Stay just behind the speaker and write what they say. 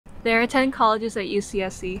There are 10 colleges at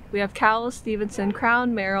UCSC. We have COWELL, STEVENSON,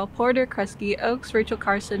 Crown, MERRILL, Porter, KRESGE, Oaks, Rachel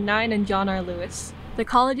Carson, 9, and John R. Lewis. The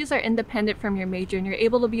colleges are independent from your major and you're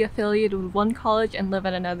able to be affiliated with one college and live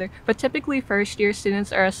at another, but typically first-year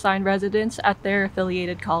students are assigned residence at their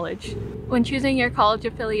affiliated college. When choosing your college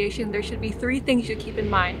affiliation, there should be 3 things you keep in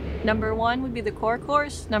mind. Number 1 would be the core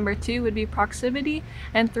course, number 2 would be proximity,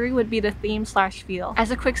 and 3 would be the theme/feel.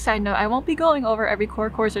 As a quick side note, I won't be going over every core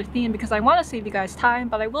course or theme because I want to save you guys time,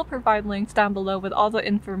 but I will provide links down below with all the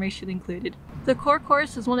information included. The core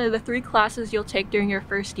course is one of the 3 classes you'll take during your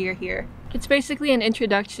first year here. It's basically an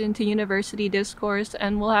introduction to university discourse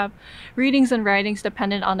and will have readings and writings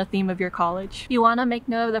dependent on the theme of your college. You want to make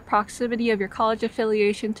note of the proximity of your college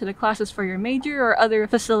affiliation to the classes for your major or other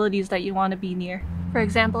facilities that you want to be near. For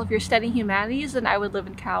example, if you're studying humanities, then I would live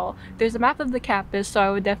in COWELL. There's a map of the campus, so I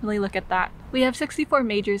would definitely look at that. We have 64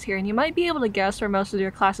 majors here, and you might be able to guess where most of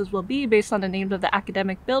your classes will be based on the names of the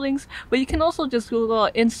academic buildings, but you can also just Google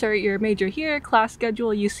insert your major here, class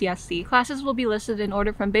schedule, UCSC. Classes will be listed in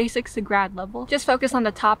order from basics to grad level. Just focus on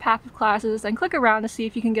the top half of classes and click around to see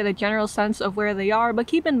if you can get a general sense of where they are, but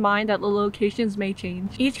keep in mind that the locations may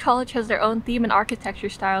change. Each college has their own theme and architecture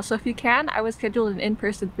style, so if you can, I would schedule an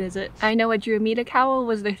in-person visit. I know what drew me to COWELL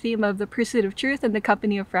was their theme of the pursuit of truth and the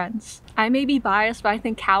company of friends. I may be biased, but I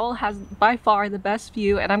think COWELL has by far the best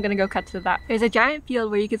view, and I'm gonna go cut to that. There's a giant field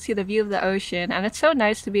where you can see the view of the ocean, and it's so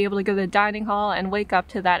nice to be able to go to the dining hall and wake up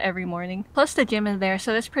to that every morning. Plus the gym is there,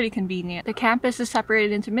 so that's pretty convenient. The campus is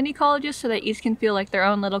separated into mini colleges so that each can feel like their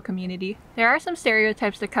own little community. There are some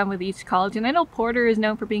stereotypes that come with each college, and I know Porter is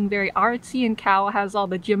known for being very artsy and COWELL has all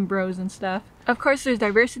the gym bros and stuff. Of course, there's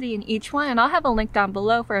diversity in each one, and I'll have a link down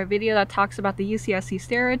below for a video that talks about the UCSC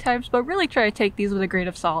stereotypes, but really try to take these with a grain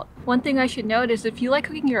of salt. One thing I should note is if you like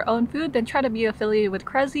cooking your own food, then try to be affiliated with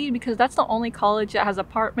KRESGE because that's the only college that has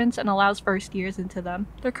apartments and allows first years into them.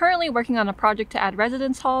 They're currently working on a project to add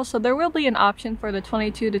residence halls, so there will be an option for the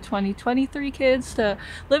 22 to 2023 kids to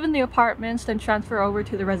live in the apartments, then transfer over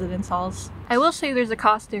to the residence halls. I will say there's a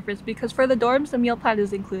cost difference because for the dorms, the meal plan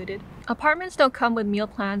is included. Apartments don't come with meal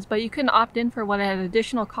plans, but you can opt in for one at an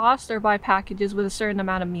additional cost or buy packages with a certain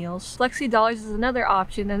amount of meals. Flexi Dollars is another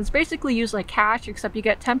option, and it's basically used like cash, except you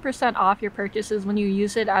get 10% off your purchases when you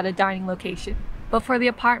use it at a dining location. But for the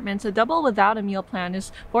apartments, a double without a meal plan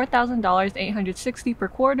is $4,000 $860 per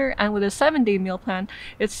quarter, and with a 7-day meal plan,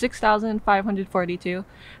 it's $6,542.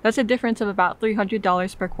 That's a difference of about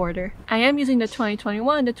 $300 per quarter. I am using the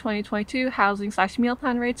 2021 to 2022 housing/meal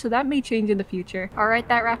plan rates, so that may change in the future. Alright,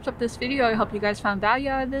 that wraps up this video. I hope you guys found value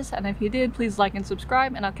out of this, and if you did, please like and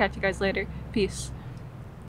subscribe, and I'll catch you guys later. Peace.